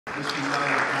बहुत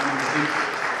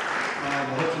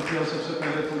शुक्रिया। सबसे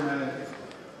पहले तो मैं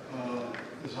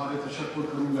इज़हार तशक्कुर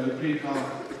करूँगा IPRI का।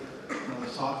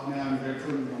 साथ में आई एम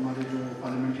ग्रेटफुल हमारे जो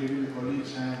पार्लियामेंटेरियन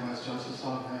कॉलीग्स हैं, वाइस चांसलर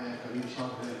साहब हैं, करीम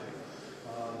साहब हैं,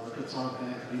 बरकत साहब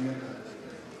हैं, करीम।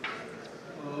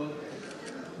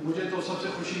 मुझे तो सबसे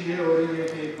खुशी ये हो रही है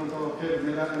कि मतलब फिर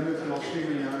मेरा MA फिलॉसफी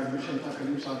में यहाँ एडमिशन था।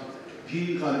 करीम साहब भी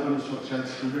गालिबन उस वक्त शायद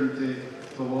स्टूडेंट थे,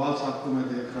 तो ववाल साहब को मैं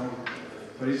देख रहा हूँ,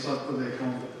 फरीद साहब को देख रहा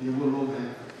हूँ। ये वो लोग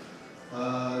हैं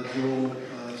जो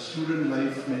स्टूडेंट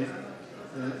लाइफ में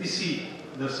इसी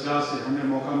दरसगाह से हमें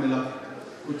मौका मिला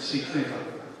कुछ सीखने का।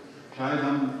 शायद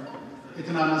हम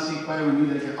इतना ना सीख पाए, उम्मीद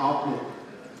है कि आप लोग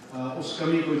उस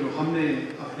कमी को जो हमने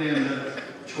अपने अंदर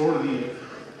छोड़ दी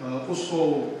उसको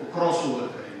क्रॉस ओवर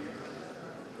करेंगे।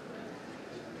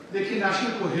 देखिए,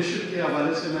 नेशनल कोहेशन के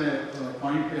हवाले से मैं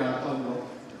पॉइंट पे आता हुआ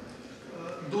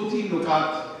 2-3 नुकात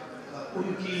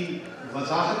उनकी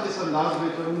वजाहत इस अंदाज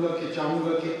में करूँगा कि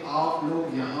चाहूँगा कि आप लोग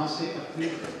यहाँ से अपनी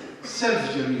सेल्फ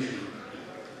जर्नी शुरू करें।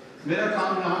 मेरा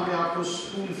काम यहाँ पे आपको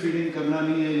स्पून फीडिंग करना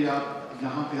नहीं है, या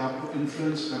यहाँ पे आपको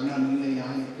इन्फ्लुएंस करना नहीं है,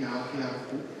 यहाँ पे आके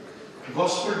आपको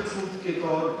गॉस्पेल ट्रूथ के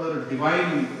तौर पर, डिवाइन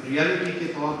रियलिटी के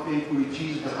तौर पे कोई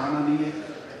चीज़ बताना नहीं है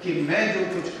कि मैं जो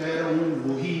कुछ कह रहा हूँ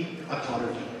वही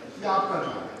अथॉरिटी। ये आपका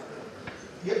काम है,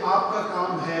 ये आपका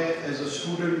काम है as a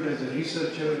student, as a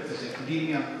researcher, as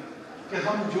academia, कि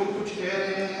हम जो कुछ कह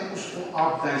रहे हैं उसको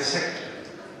आप डाइसेक्ट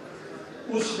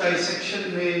करें। उस डाइसेक्शन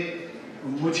में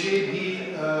मुझे भी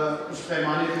उस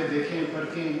पैमाने पे देखें,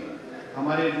 परखें,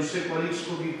 हमारे दूसरे कॉलीग्स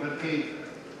को भी परखें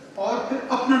और फिर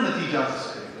अपना नतीजा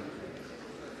हासिल करें।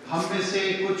 हम में से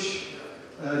कुछ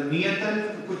नियतन,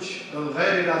 कुछ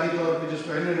गैर इरादी तौर पे, जिसको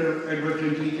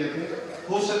इनएडवर्टेंटली कहते हैं,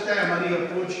 हो सकता है हमारी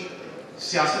अप्रोच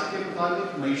सियासत के मुतालिक,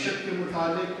 मईशत के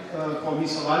मुतालिक, कौमी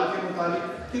सवाल के मुतालिक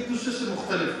एक दूसरे से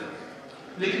मुख्तलिफ,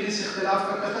 लेकिन इस इख्तिलाफ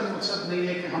का कतई मकसद नहीं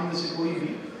है कि हम में से कोई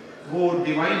भी वो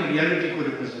डिवाइन रियलिटी को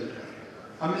रिप्रेजेंट करे।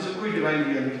 हम में से कोई डिवाइन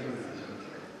रियलिटी को रिप्रेजेंट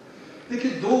करे।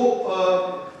 देखिए, 2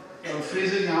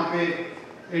 फ्रेजेज यहाँ पे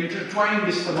इंटरट्वाइंड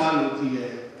इस्तेमाल होती है,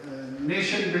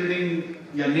 नेशन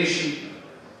बिल्डिंग या नेशन,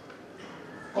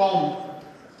 कौम।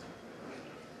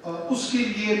 उसके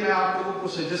लिए मैं आप लोगों को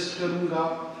सजेस्ट करूँगा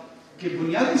कि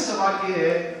बुनियादी सवाल ये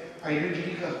है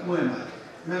आइडेंटिटी का, हूँ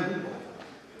मैं हूँ।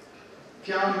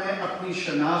 क्या मैं अपनी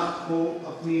शनाख्त को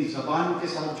अपनी ज़बान के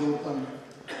साथ जोड़ता हूँ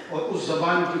और उस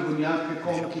ज़बान की बुनियाद पे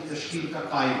कौम की तश्कील का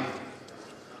कायम?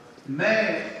 मैं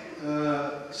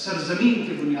सरजमीन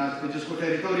की बुनियाद पे, जिसको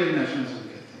टेरिटोरियल नेशनलिज्म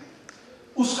कहते हैं,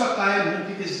 उसका कायम हूँ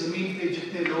कि इस ज़मीन पे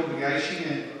जितने लोग रिहायशी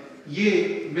हैं ये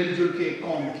मिलजुल के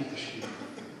कौम की तश्कील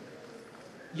करते हैं।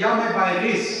 या मैं बाय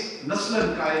रेस, नस्लन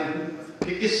कायम हूँ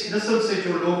कि इस नस्ल से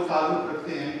जो लोग ताल्लुक़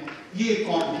रखते हैं ये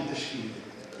कौम की तश्कील है।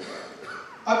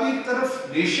 अब एक तरफ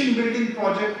नेशन बिल्डिंग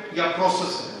प्रोजेक्ट या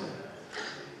प्रोसेस है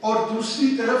और दूसरी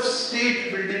तरफ स्टेट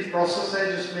बिल्डिंग प्रोसेस है,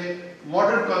 जिसमें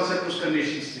मॉडर्न कॉन्सेप्ट उसका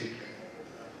नेशन स्टेट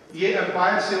है। ये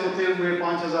एम्पायर से होते हुए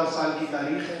 5000 साल की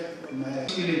तारीख है। मैं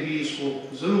इसलिए भी इसको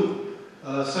जरूर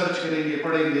सर्च करेंगे,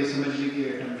 पढ़ेंगे, समझने की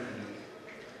अटेम्प्ट करेंगे।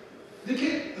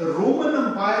 देखिए, रोमन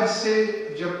एम्पायर से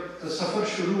जब सफर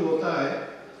शुरू होता है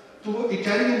तो वो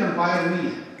इटालियन एम्पायर नहीं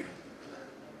है।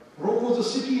 Rome was a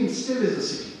city and still is a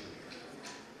city.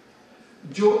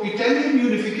 जो इटालियन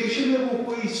यूनिफिकेशन है वो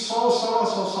कोई 100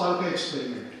 साल का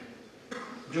एक्सपेरिमेंट है।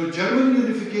 जो जर्मन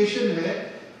यूनिफिकेशन है,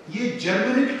 ये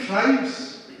जर्मनिक ट्राइब्स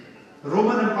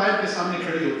रोमन एम्पायर के सामने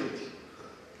खड़ी होती थी,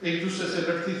 एक दूसरे से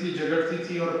लड़ती थी, झगड़ती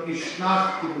थी और अपनी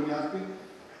शनाख्त की बुनियाद पे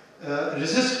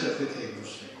रेजिस्ट करते थे एक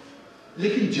दूसरे को।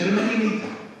 लेकिन जर्मनी नहीं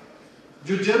था।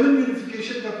 जो जर्मन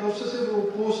यूनिफिकेशन का प्रोसेस है वो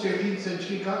पोस्ट 18th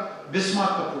सेंचुरी का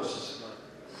बिस्मार्क का प्रोसेस है।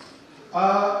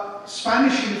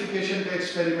 स्पेनिश यूनिफिकेशन का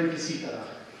एक्सपेरिमेंट इसी तरह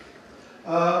है।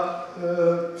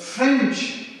 फ्रेंच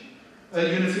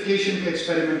यूनिफिकेशन का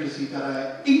एक्सपेरिमेंट इसी तरह है।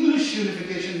 इंग्लिश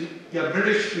यूनिफिकेशन या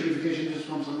ब्रिटिश यूनिफिकेशन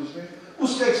जिसको हम समझते हैं,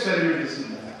 उसका एक्सपेरिमेंट इसी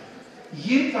तरह है।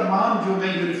 ये तमाम जो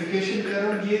मैं यूनिफिकेशन कह रहा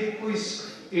हूँ, ये कोई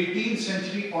 18th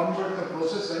सेंचुरी ऑनवर्ड का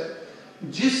प्रोसेस है,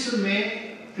 जिसमें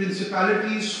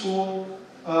प्रिंसिपैलिटीज को,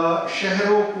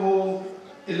 शहरों को,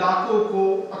 इलाकों को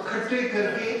इकट्ठे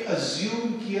करके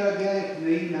अज्यूम किया गया एक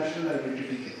नई नेशनल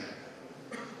आइडेंटिटी के तहत,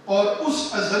 और उस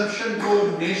अजम्पशन को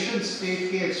नेशन स्टेट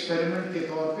के एक्सपेरिमेंट के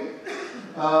तौर पे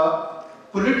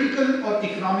पॉलिटिकल और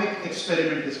इकोनॉमिक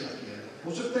एक्सपेरिमेंट इसका किया है।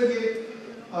 हो सकता है कि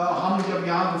हम जब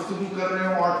यहाँ गुफ्तगू कर रहे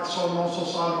हो 800-900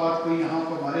 साल बाद कोई यहाँ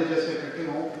पर हमारे जैसे इकट्ठे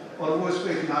हों और वो इसको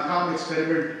एक नाकाम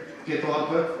एक्सपेरिमेंट के तौर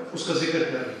पर उसका जिक्र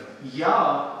कर रहे हैं, या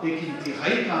एक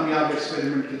इंतहाई कामयाब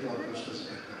एक्सपेरिमेंट के तौर पर उसका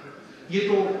जिक्र कर रहे हैं। ये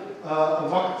तो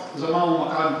वक्त, ज़मान और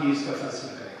मकान ही इसका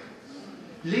फैसला करेगा।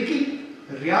 लेकिन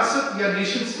रियासत या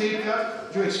नेशन स्टेट का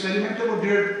जो एक्सपेरिमेंट है वो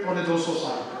 150-200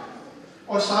 साल का।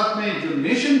 اور ساتھ میں جو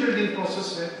نیشن بلڈنگ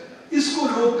پروسیس ہے اس کو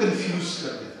لوگ کنفیوز کر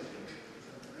دیتے ہیں.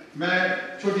 میں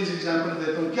چھوٹی سی ایگزامپل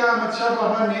دیتا ہوں. کیا احمد شاہ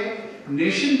بابا نے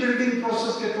نیشن بلڈنگ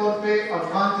پروسیس کے طور پہ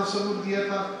افغان تصور دیا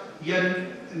تھا یا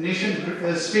نیشن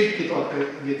اسٹیٹ کے طور پہ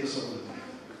یہ تصور دیا؟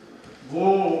 وہ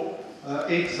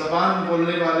ایک زبان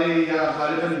بولنے والے یا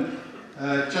غالباً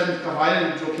چند قبائل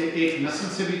جو کہ ایک نسل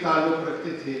سے بھی تعلق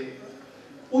رکھتے تھے,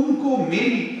 ان کو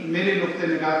میرے نقطۂ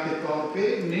نگاہ کے طور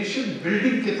پہ نیشن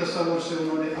بلڈنگ کے تصور سے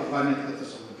انہوں نے افغانیت کا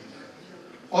تصور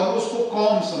کیا اور اس کو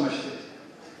قوم سمجھتے تھے.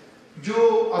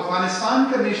 جو افغانستان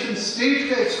کا نیشن اسٹیٹ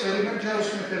کا ایکسپیریمنٹ ہے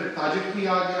اس میں پھر تاجک بھی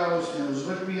آ گیا, اس میں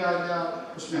ازبک بھی آ گیا,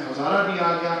 اس میں ہزارہ بھی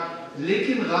آ گیا,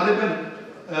 لیکن غالباً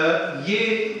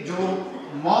یہ جو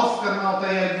معاف کرنا ہوتا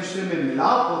ہے یا ایک دوسرے میں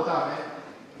ملاپ ہوتا ہے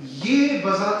یہ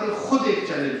بذات خود ایک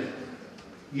چیلنج ہے.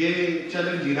 یہ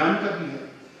چیلنج ایران کا بھی ہے.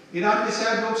 ایران کے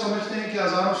شاید لوگ سمجھتے ہیں کہ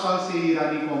ہزاروں سال سے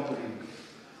ایرانی قوم پڑی ہوئی.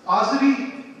 آزری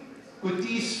کوئی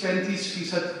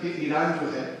 30-35% کے ایران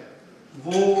جو ہے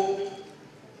وہ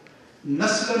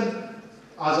نسلاً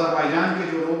آذربائیجان کے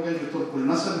جو لوگ ہیں جو ترک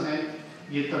النسل ہیں,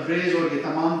 یہ تبریز اور یہ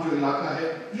تمام جو علاقہ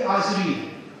ہے یہ آزری ہیں,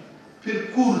 پھر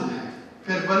کرد ہیں,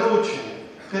 پھر بلوچ ہیں,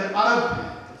 پھر عرب ہیں.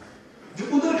 جو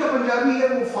ادھر کا پنجابی ہے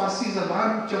وہ فارسی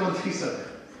زبان 54% ہے,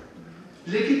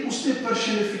 لیکن اس نے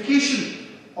پرشنیفیکیشن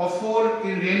آف ہول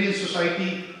انڈین سوسائٹی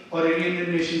اور انڈین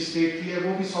نیشن اسٹیٹ کی ہے,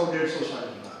 وہ بھی 100-150 سال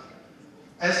کی بات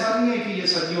ہے. ایسا نہیں ہے کہ یہ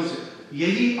صدیوں سے,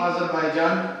 یہی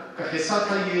آذربائیجان کا حصہ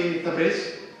تھا یہ تبریز,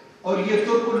 اور یہ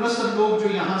ترک النسل لوگ جو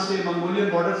یہاں سے منگولین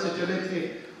بارڈر سے چلے تھے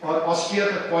اور آسٹریا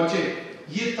تک پہنچے,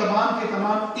 یہ تمام کے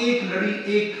تمام ایک لڑی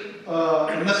ایک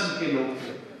نسل کے لوگ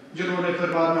تھے جنہوں نے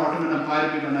پھر بعد میں آٹومن امپائر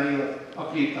بھی بنائی اور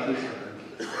اپنی ایک تاریخ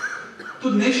کی. تو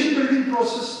نیشن بلڈنگ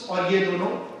پروسیس اور یہ دونوں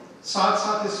ساتھ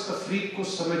ساتھ اس تفریق کو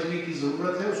سمجھنے کی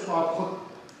ضرورت ہے. اس کو آپ خود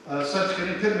سرچ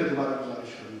کریں. پھر میں دوبارہ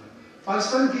گزارش کروں گا.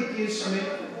 پاکستان کے کیس میں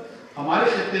ہمارے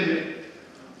خطے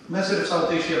میں صرف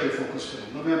ساؤتھ ایشیا پہ فوکس کروں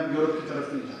گا, میں یورپ کی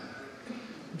طرف نہیں جاتا.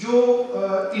 جو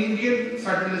انڈین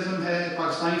فیڈرلزم ہے,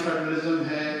 پاکستانی فیڈرلزم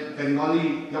ہے, بنگالی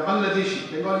یا بنگلہ دیشی,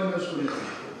 بنگالی میں اس کو نہیں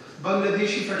کہتا, بنگلہ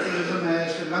دیشی فیڈرلزم ہے,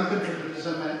 سری لنکن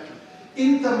فیڈرلزم ہے,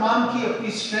 ان تمام کی اپنی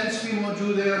اسٹرینتھس بھی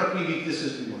موجود ہے اور اپنی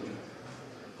ویکنیسز بھی موجود ہے.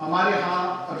 ہمارے ہاں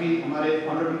ابھی ہمارے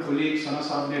آنریبل کولیگ ثنا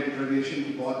صاحب نے ڈیٹرگریشن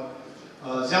کی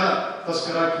بہت زیادہ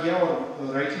تذکرہ کیا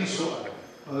اور رائٹلی سو.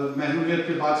 محرومیت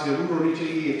پہ بات ضرور ہونی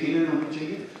چاہیے, یقیناً ہونی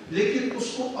چاہیے, لیکن اس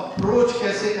کو اپروچ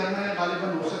کیسے کرنا ہے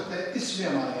غالباً ہو سکتا ہے اس میں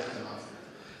ہمارا اختلاف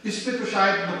ہے. اس پہ تو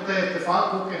شاید نقطۂ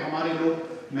اتفاق ہو کہ ہمارے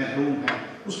لوگ محروم ہیں.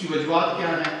 اس کی وجوہات کیا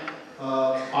ہیں؟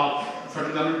 آپ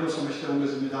فیڈرل گورنمنٹ کو سمجھتے ہوں گے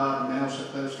ذمہ دار, میں ہو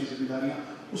سکتا ہے اس کی ذمہ داریاں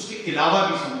اس کے علاوہ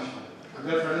بھی سمجھتا ہوں.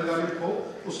 اگر فیڈرل گورنمنٹ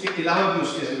ہو اس کے علاوہ بھی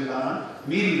اس کے ذمہ داران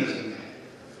میری نظر میں ہیں.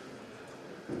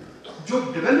 جو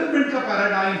ڈیولپمنٹ کا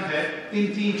پیراڈائم ہے ان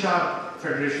 3-4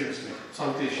 فیڈریشنز میں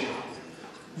ساؤتھ ایشیا,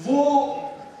 وہ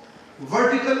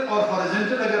ورٹیکل اور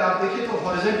ہاریزنٹل اگر آپ دیکھیں تو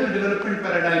ہاریزنٹل ڈیولپمنٹ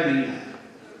پیراڈائم نہیں ہے.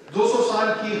 200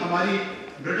 سال کی ہماری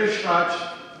برٹش راج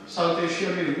ساؤتھ ایشیا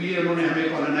میں ہوئی ہے, انہوں نے ہمیں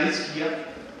کالونائز کیا,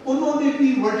 انہوں نے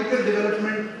بھی ورٹیکل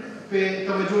ڈیولپمنٹ پہ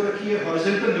توجہ رکھی ہے,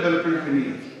 ہاریزنٹل ڈیولپمنٹ پہ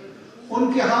نہیں رکھی.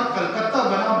 ان کے ہاں کلکتہ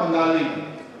بنا, بنگال نہیں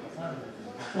بنا.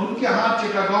 ان کے ہاں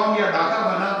چٹاگانگ یا ڈھاکہ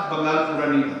بنا, بنگال پورا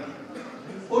نہیں بنا.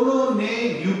 انہوں نے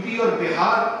یو پی اور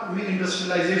بہار میں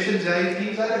انڈسٹریلائزیشن جاری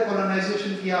کی, ظاہر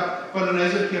کالونائزیشن کیا,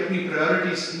 کالونائزر کی اپنی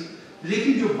پرائیورٹیز تھی,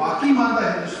 لیکن جو باقی ماندہ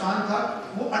ہندوستان تھا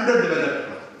وہ انڈر ڈیولپڈ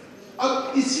تھا. اب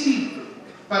اسی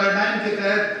پیراڈائم کے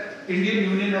تحت انڈین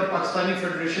یونین اور پاکستانی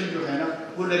فیڈریشن جو ہے نا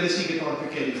وہ لیگیسی کے طور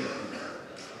پہ کیری کرتی ہے.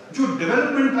 جو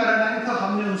ڈیولپمنٹ پیراڈائم تھا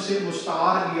ہم نے ان سے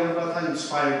مستعار لیا ہوا تھا,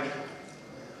 انسپائرڈ.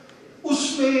 اس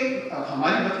میں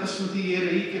ہماری بدقسمتی یہ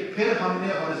رہی کہ پھر ہم نے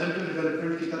ہاریزنٹل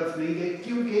ڈیولپمنٹ کی طرف نہیں گئے,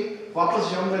 کیونکہ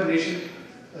واپس جاؤں گا نیشن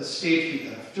اسٹیٹ کی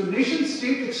طرف. جو نیشن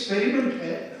اسٹیٹ ایکسپیریمنٹ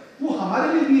ہے وہ ہمارے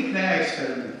لیے بھی ایک نیا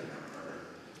ایکسپیریمنٹ ہے,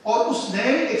 اور اس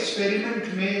نئے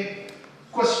ایکسپیریمنٹ میں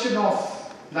کوسچن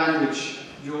آف لینگویج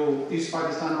جو ایسٹ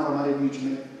پاکستان اور ہمارے بیچ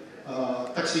میں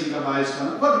تقسیم کا باعث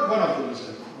بنا, ون آف دا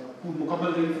ریزن,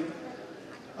 مکمل نہیں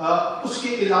ہے. اس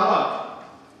کے علاوہ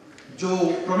جو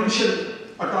پروونشل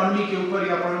اٹانومی کے اوپر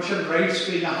یا پروونشل رائٹس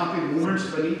پہ یہاں پہ موومنٹس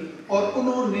بنی, اور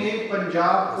انہوں نے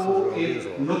پنجاب کو ایک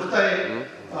نقطۂ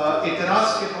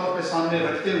اعتراض کے طور پہ سامنے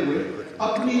رکھتے ہوئے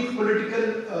اپنی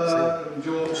پولیٹیکل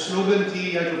جو سلوگن تھی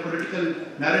یا جو پولیٹیکل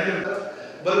نیریٹو تھا.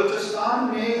 بلوچستان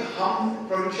میں ہم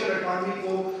پروونشل اٹانومی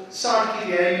کو 60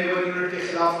 کی دہائی میں ون یونٹ کے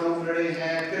خلاف لوگ لڑے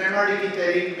ہیں, پھر ایم آر ڈی کی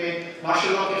تحریک میں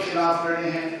مارشل لاء کے خلاف لڑے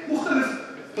ہیں,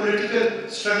 مختلف پولیٹیکل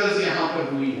سٹرگلز یہاں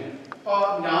پر ہوئی ہیں,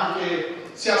 اور یہاں کے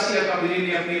سیاسی اکابرین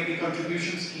نے اپنی اپنی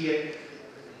کنٹریبیوشنز کی ہے.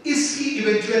 اس کی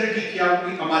ایونچولیٹی کیا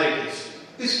ہوئی ہمارے کیس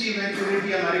میں؟ اس کی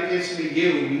ایونچولیٹی ہمارے کیس میں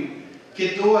یہ ہوئی کہ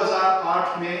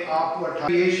 2008 میں آپ کو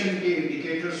Cohesion کے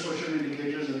انڈیکیٹر، سوشل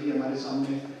انڈیکیٹرز ابھی ہمارے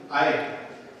سامنے آئے،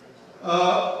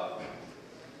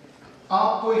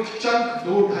 آپ کو ایک چنک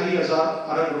 2-2.5 ہزار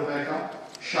ارب روپے کا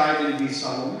شاید ان 20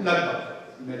 سالوں میں لگ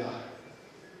بھگ ملا ہے۔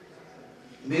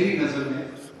 میری نظر میں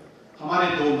ہمارے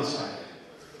دو مسائل ہیں،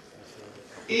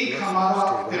 ایک ہمارا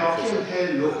پیروکیل ہے،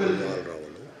 لوکل ہے،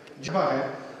 جگہ ہے،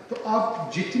 تو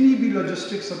آپ جتنی بھی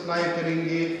لاجسٹک سپلائی کریں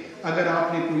گے، اگر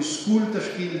آپ نے کوئی اسکول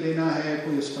تشکیل دینا ہے،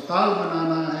 کوئی اسپتال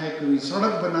بنانا ہے، کوئی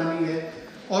سڑک بنانی ہے،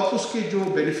 اور اس کے جو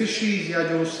بینیفیشریز یا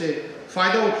جو اس سے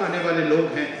فائدہ اٹھانے والے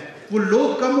لوگ ہیں وہ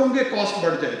لوگ کم ہوں گے، کاسٹ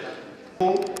بڑھ جائے گا،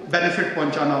 وہ بینیفٹ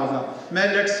پہنچانا ہوگا۔ میں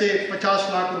لیٹ سے 50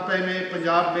 لاکھ روپے میں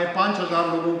پنجاب میں 5,000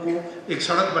 لوگوں کو ایک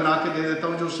سڑک بنا کے دے دیتا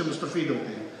ہوں جو اس سے مستفید ہوتے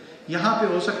ہیں، یہاں پہ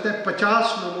ہو سکتا ہے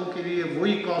 50 لوگوں کے لیے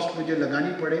وہی کاسٹ مجھے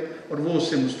لگانی پڑے اور وہ اس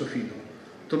سے مستفید ہو،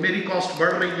 تو میری کاسٹ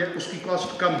بڑھ رہی ہے، اس کی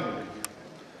کاسٹ کم ہو رہی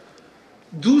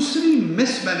ہے۔ دوسری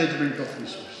مس مینجمنٹ آف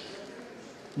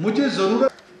ریسورس، مجھے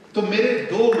ضرورت، تو میرے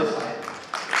دو مسائل،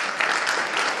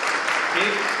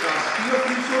 ایک ٹرانسفر آف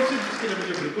ریسورسز جس کے لیے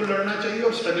مجھے بالکل لڑنا چاہیے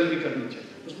اور اسٹرگل بھی کرنی چاہیے،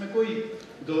 اس میں کوئی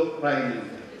دو رائے نہیں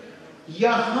ہے۔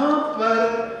 یہاں پر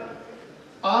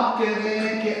آپ کہہ رہے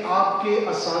ہیں کہ آپ کے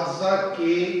اساتذہ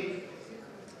کے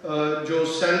جو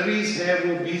سیلریز ہیں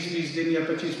وہ 20 دن یا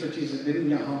 25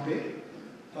 دن یہاں پہ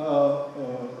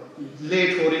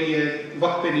لیٹ ہو رہی ہے،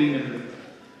 وقت پہ نہیں مل رہی۔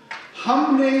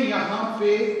 ہم نے یہاں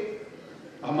پہ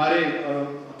ہمارے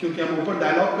کیونکہ ہم اوپن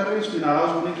ڈائلاگ کر رہے ہیں، اس میں ناراض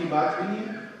ہونے کی بات نہیں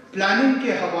ہے، پلاننگ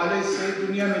کے حوالے سے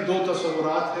دنیا میں دو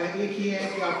تصورات ہیں، ایک یہ ہے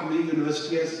کہ آپ نئی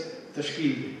یونیورسٹیاں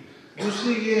تشکیل دیں،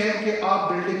 دوسری یہ ہے کہ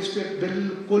آپ بلڈنگز پہ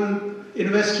بالکل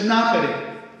انویسٹ نہ کریں،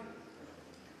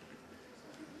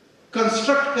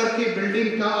 کنسٹرکٹ کر کے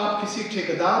بلڈنگ کا آپ کسی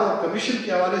ٹھیکیدار اور کمیشن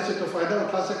کے حوالے سے تو فائدہ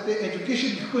اٹھا سکتے ہیں، ایجوکیشن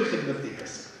کی کوئی خدمت نہیں کر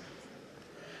سکتے۔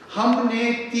 ہم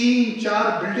نے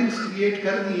 3-4 بلڈنگز کریٹ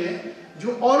کر دی ہیں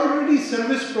جو آلریڈی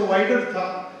سروس پرووائڈر تھا،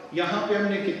 یہاں پہ ہم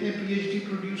نے کتنے پی ایچ ڈی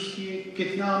پروڈیوس کیے،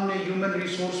 کتنا ہم نے ہیومن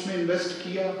ریسورس میں انویسٹ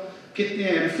کیا، کتنے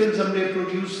ایم فلز ہم نے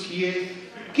پروڈیوس کیے،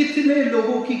 کتنے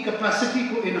لوگوں کی کیپیسٹی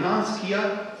کو انہانس کیا۔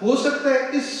 ہو سکتا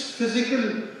ہے اس فزیکل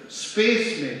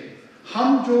سپیس میں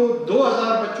ہم جو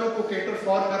 2,000 بچوں کو کیٹر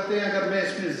فار کرتے ہیں، اگر میں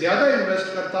اس میں زیادہ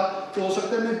انویسٹ کرتا تو ہو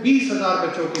سکتا ہے میں 20,000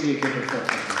 بچوں کے لیے کیٹر فار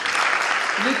کرتا،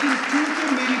 لیکن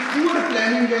چونکہ میری پور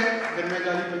پلاننگ ہے، اگر میں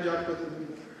گالی پنجاب کو دوں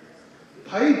گا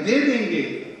بھائی دے دیں گے،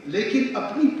 لیکن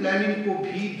اپنی پلاننگ کو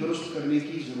بھی درست کرنے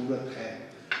کی ضرورت ہے۔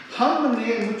 ہم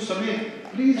نے مجھ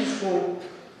سمیت پلیز اس کو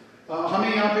ہمیں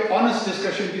یہاں پہ آنسٹ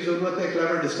ڈسکشن کی ضرورت ہے،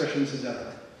 کلیور ڈسکشن سے زیادہ۔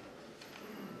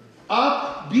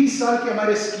 آپ 20 سال کے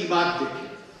ہمارے اسکیمات دیکھیں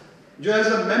جو as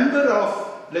a member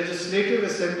of legislative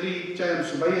assembly, چاہے ہم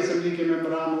صوبائی اسمبلی کے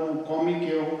ممبران ہوں، قومی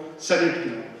کے ہوں، سینٹ کے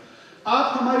ہوں،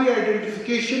 آپ ہماری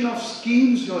آئیڈینٹیفیکیشن آف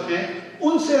اسکیمز جو ہیں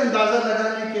ان سے اندازہ لگا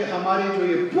لیں کہ ہمارے جو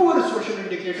یہ پور سوشل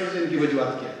انڈیکیٹرز ہیں ان کی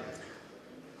وجوہات کیا ہے،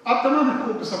 آپ تمام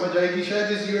حقوق کو سمجھ آئے گی،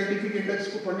 شاید اس یو این ڈی پی کے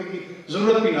انڈیکس کو پڑھنے کی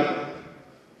ضرورت بھی نہ پڑے۔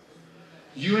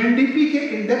 یو این ڈی پی کے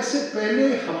انڈیکس سے پہلے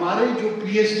ہمارے جو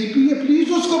پی ایس ڈی پی ہے،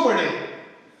 پلیز اس کو پڑھیں،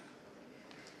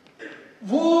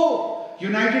 وہ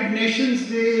یونائٹڈ نیشنز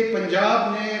نے،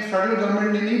 پنجاب نے، فیڈرل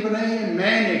گورنمنٹ نے نہیں بنائی ہے،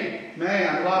 میں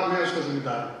انوار، میں اس کا ذمہ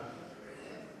دار ہوں،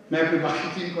 میں اپنے باقی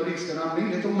 3 کولیگز کا نام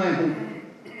نہیں لیتا ہوں، میں ہوں۔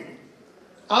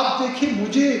 آپ دیکھیں،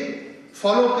 مجھے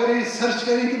فالو کریں، سرچ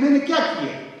کریں کہ میں نے کیا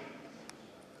کیا،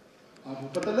 آپ کو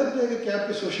پتہ لگ جائے گا کہ آپ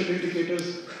کے سوشل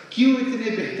انڈیکیٹرز کیوں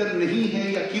اتنے بہتر نہیں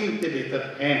ہیں یا کیوں اتنے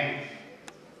بہتر ہیں۔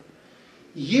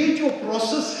 یہ جو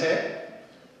پروسیس ہے،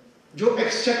 جو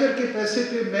ایکسچیکر کے پیسے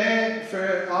پہ میں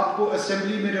آپ کو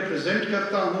اسمبلی میں ریپرزینٹ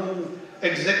کرتا ہوں،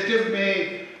 ایگزیکٹو میں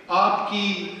آپ کی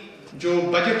جو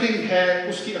بجٹنگ ہے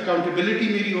اس کی اکاؤنٹیبلٹی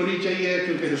میری ہونی چاہیے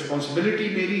کیونکہ رسپانسبلٹی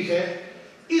میری ہے،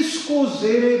 اس کو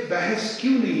زیر بحث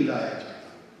کیوں نہیں لایا جاتا؟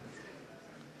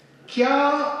 کیا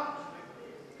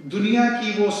دنیا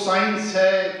کی وہ سائنس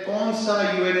ہے، کون سا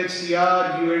you N H C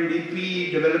R, you N D P,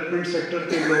 development sector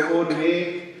کے لوگوں نے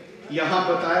یہاں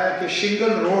بتایا کہ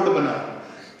شنگل روڈ بنا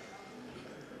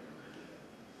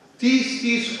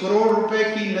 30 کروڑ روپے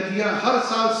کی ندیاں ہر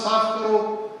سال صاف کرو،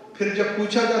 پھر جب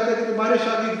پوچھا جاتا ہے کہ بارش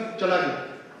آ گئی چلا گیا۔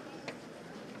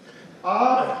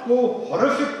 آپ کو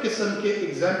ہارفک قسم کے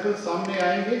ایگزامپل سامنے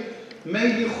آئیں گے، میں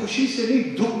یہ خوشی سے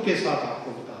نہیں دکھ کے ساتھ آپ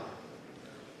کو بتا رہا ہوں،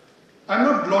 I'm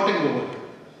not gloating over it،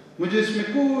 مجھے اس میں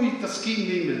کوئی تسکین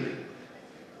نہیں مل رہی۔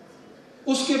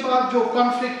 اس کے بعد جو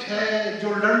کانفلکٹ ہے، جو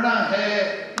لڑنا ہے،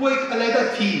 وہ ایک علیحدہ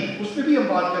تھیم ہے، اس پہ بھی ہم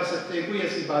بات کر سکتے ہیں، کوئی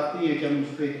ایسی بات نہیں ہے کہ ہم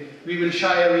اس پہ we will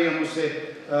shy away، ہم اس سے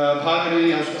بھاگ رہے ہیں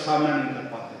یا اس کا سامنا نہیں کر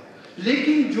پاتے۔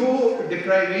 لیکن جو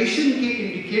ڈپرائیویشن کے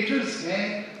انڈیکیٹرز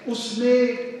ہیں اس میں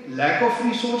لیک آف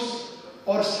ریسورس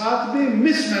اور ساتھ میں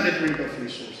مس مینجمنٹ آف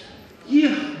ریسورس، یہ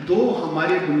دو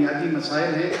ہمارے بنیادی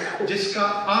مسائل ہیں جس کا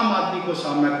عام آدمی کو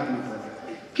سامنا کرنا پڑ رہا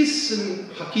ہے. کس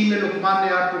حکیم لقمان نے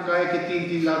آپ کو کہا ہے کہ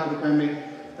 3-3 لاکھ روپے میں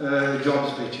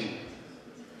جابز بیچیں؟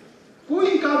 کوئی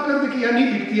انکار کر دے کہ یا نہیں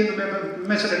بکتی ہے تو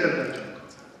میں سرنڈر کر جاؤں گا.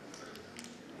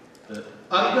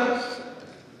 اگر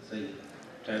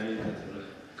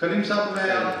کلیم صاحب میں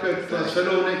آپ کے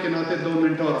فیلو ہونے کے ناطے 2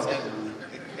 منٹ اور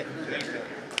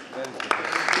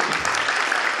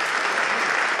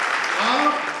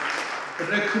آپ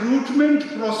ریکروٹمنٹ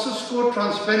پروسیس کو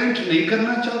ٹرانسپیرنٹ نہیں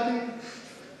کرنا چاہتے؟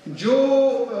 جو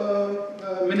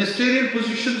منسٹریل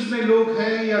پوزیشنز میں لوگ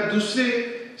ہیں یا دوسرے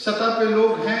سطح پہ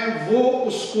لوگ ہیں وہ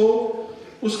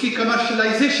اس کی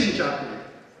کمرشلائزیشن چاہتے ہیں.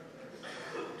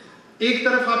 ایک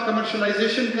طرف آپ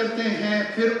کمرشلائزیشن کرتے ہیں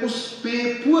پھر اس پہ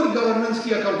پور گورننس کی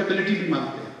اکاؤنٹیبلٹی بھی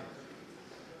مانگتے ہیں.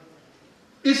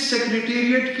 اس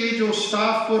سیکریٹریٹ کے جو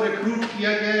سٹاف کو ریکروٹ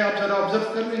کیا گیا ہے آپ ذرا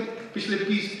آبزرو کر لیں پچھلے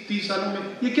 30 سالوں میں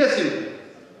یہ کیسے ہوئے,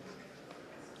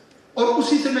 اور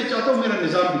اسی سے میں چاہتا ہوں میرا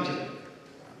نظام بھی چلے.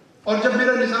 اور جب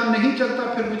میرا نظام نہیں چلتا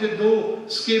پھر مجھے 2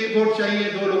 اسکیپ گوٹ چاہیے,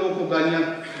 2 لوگوں کو گالیاں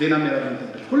دینا میرا بنتا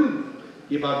ہے. بالکل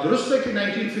یہ بات درست ہے کہ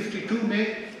 1952 میں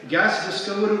گیس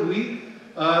ڈسکور ہوئی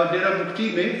ڈیرہ بگٹی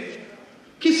میں.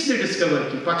 کس نے ڈسکور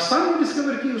کی؟ پاکستان نے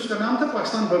ڈسکور کی. اس کا نام تھا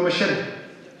پاکستان برمشن,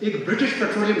 ایک برٹش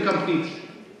پیٹرولیم کمپنی تھی.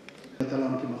 اللہ تعالیٰ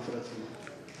ان کی مغفرت فرمائے.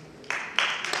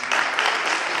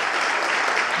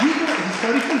 یہ جو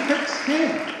ہسٹوریکل فیکٹس ہیں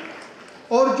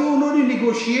اور جو انہوں نے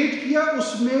نیگوشیٹ کیا اس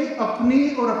میں اپنی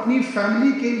اور اپنی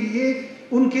فیملی کے لیے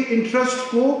ان کے انٹرسٹ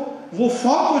کو, وہ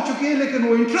فوت ہو چکے ہیں لیکن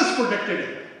وہ انٹرسٹ پروٹیکٹڈ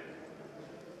ہے.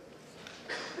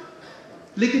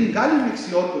 لیکن گالی میں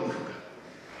کسی اور کو دوں گا,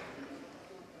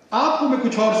 آپ کو میں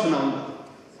کچھ اور سناؤں گا.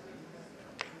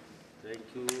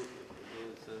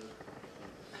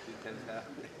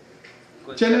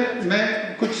 چلیں میں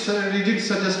کچھ ریجنٹ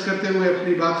سجیسٹ کرتے ہوئے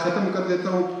اپنی بات ختم کر دیتا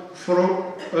ہوں.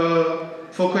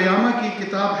 فوکویاما کی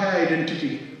کتاب ہے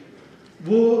آئیڈینٹی.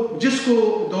 وہ جس کو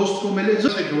دوست کو ملے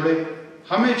سے جوڑے,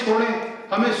 ہمیں چھوڑیں,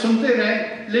 ہمیں سنتے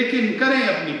رہیں لیکن کریں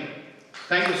اپنی.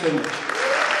 Thank you so much.